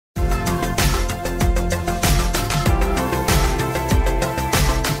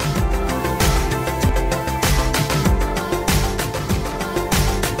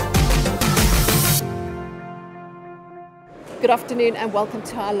afternoon and welcome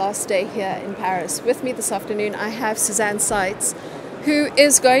to our last day here in Paris. With me this afternoon I have Susanne Seitz, who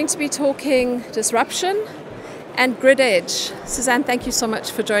is going to be talking disruption and grid edge. Susanne, thank you so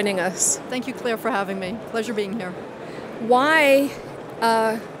much for joining us. Thank you, Claire, for having me. Pleasure being here. Why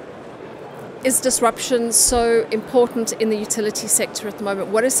is disruption so important in the utility sector at the moment?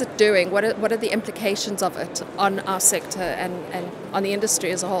 What is it doing? What are the implications of it on our sector and on the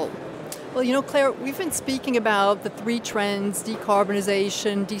industry as a whole? Well, you know, Claire, we've been speaking about the three trends: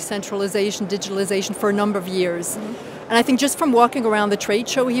 decarbonization, decentralization, digitalization, for a number of years. And I think just from walking around the trade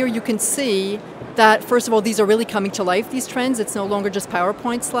show here, you can see that, first of all, these are really coming to life, these trends. It's no longer just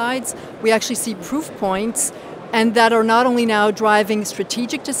PowerPoint slides. We actually see proof points, and that are not only now driving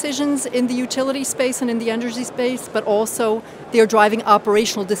strategic decisions in the utility space and in the energy space, but also they are driving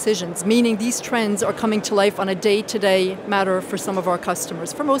operational decisions, meaning these trends are coming to life on a day-to-day matter for some of our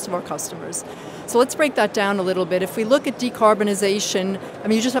customers, for most of our customers. So let's break that down a little bit. If we look at decarbonization, I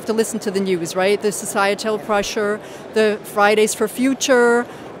mean, you just have to listen to the news, right? The societal pressure, the Fridays for Future,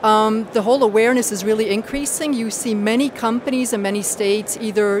 the whole awareness is really increasing. You see many companies in many states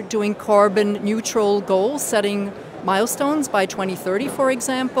either doing carbon neutral goals, setting milestones by 2030, for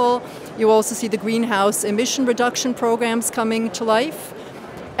example. You also see the greenhouse emission reduction programs coming to life.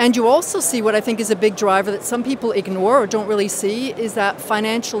 And you also see what I think is a big driver that some people ignore or don't really see, is that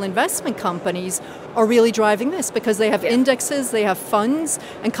financial investment companies are really driving this because they have indexes, they have funds,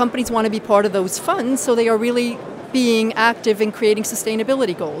 and companies want to be part of those funds, so they are really being active in creating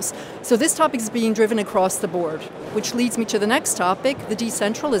sustainability goals. So this topic is being driven across the board, which leads me to the next topic, the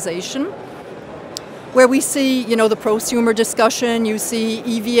decentralization, where we see, you know, the prosumer discussion. You see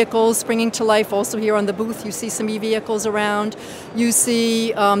e-vehicles springing to life. Also here on the booth, you see some e-vehicles around. You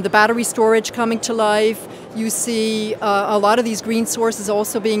see the battery storage coming to life. You see a lot of these green sources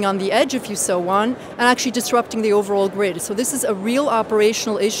also being on the edge, if you so want, and actually disrupting the overall grid. So this is a real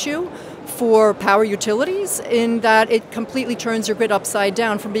operational issue for power utilities, in that it completely turns your grid upside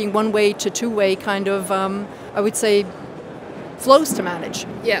down from being one-way to two-way kind of, I would say, flows to manage.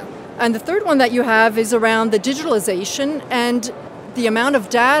 Yeah. And the third one that you have is around the digitalization and the amount of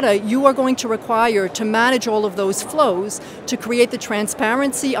data you are going to require to manage all of those flows, to create the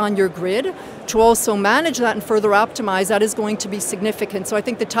transparency on your grid, to also manage that and further optimize. That is going to be significant. So I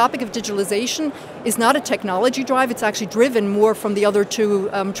think the topic of digitalization is not a technology drive, it's actually driven more from the other two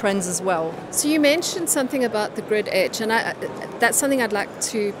trends as well. So you mentioned something about the grid edge, and that's something I'd like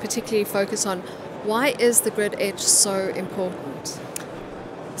to particularly focus on. Why is the grid edge so important?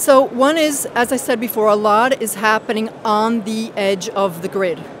 So one is, as I said before, a lot is happening on the edge of the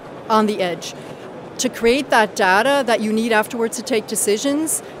grid, on the edge. To create that data that you need afterwards to take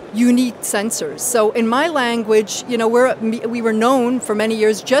decisions, you need sensors. So in my language, you know, we were known for many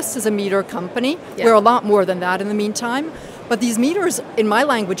years just as a meter company. Yeah. We're a lot more than that in the meantime. But these meters, in my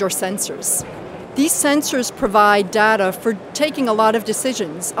language, are sensors. These sensors provide data for taking a lot of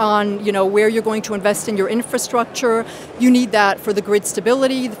decisions on, you know, where you're going to invest in your infrastructure. You need that for the grid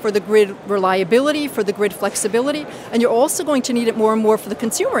stability, for the grid reliability, for the grid flexibility, and you're also going to need it more and more for the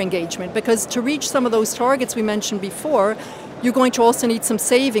consumer engagement, because to reach some of those targets we mentioned before, you're going to also need some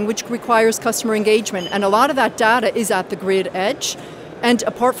saving, which requires customer engagement, and a lot of that data is at the grid edge. And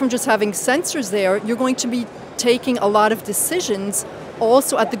apart from just having sensors there, you're going to be taking a lot of decisions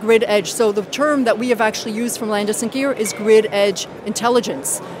also at the grid edge. So the term that we have actually used from Landis+Gyr is grid edge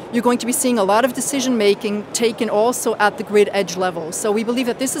intelligence. You're going to be seeing a lot of decision making taken also at the grid edge level. So we believe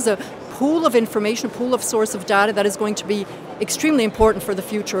that this is a pool of information, a pool of source of data that is going to be extremely important for the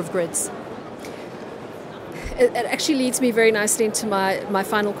future of grids. It actually leads me very nicely into my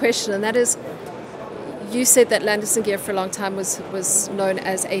final question, and that is, you said that Landis+Gyr for a long time was known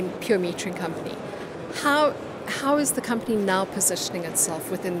as a pure metering company. How is the company now positioning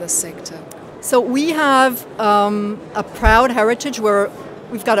itself within this sector? So we have a proud heritage where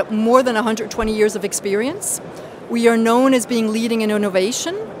we've got more than 120 years of experience. We are known as being leading in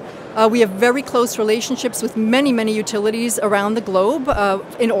innovation. We have very close relationships with many, many utilities around the globe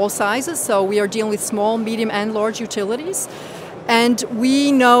in all sizes. So we are dealing with small, medium, and large utilities. And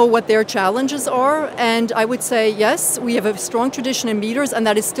we know what their challenges are, and I would say, yes, we have a strong tradition in meters, and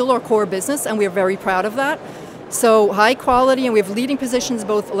that is still our core business, and we are very proud of that. So high quality, and we have leading positions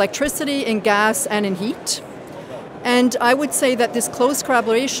both electricity, in gas, and in heat. And I would say that this close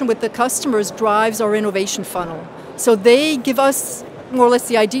collaboration with the customers drives our innovation funnel. So they give us more or less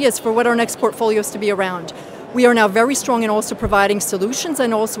the ideas for what our next portfolio is to be around. We are now very strong in also providing solutions,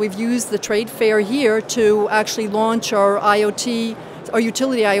 and also we've used the trade fair here to actually launch our utility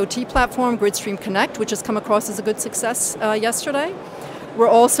IoT platform, Greatstream Connect, which has come across as a good success yesterday. We're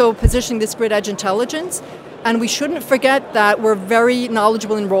also positioning this grid edge intelligence. And we shouldn't forget that we're very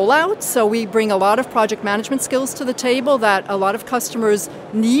knowledgeable in rollout, so we bring a lot of project management skills to the table that a lot of customers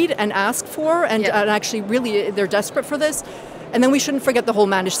need and ask for, and actually really they're desperate for this. And then we shouldn't forget the whole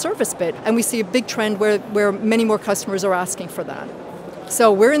managed service bit, and we see a big trend where many more customers are asking for that.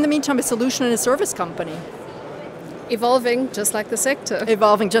 So we're in the meantime a solution and a service company. Evolving just like the sector.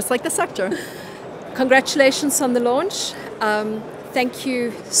 Evolving just like the sector. Congratulations on the launch. Thank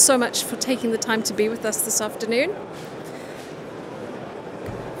you so much for taking the time to be with us this afternoon.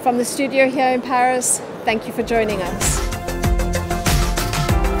 From the studio here in Paris, thank you for joining us.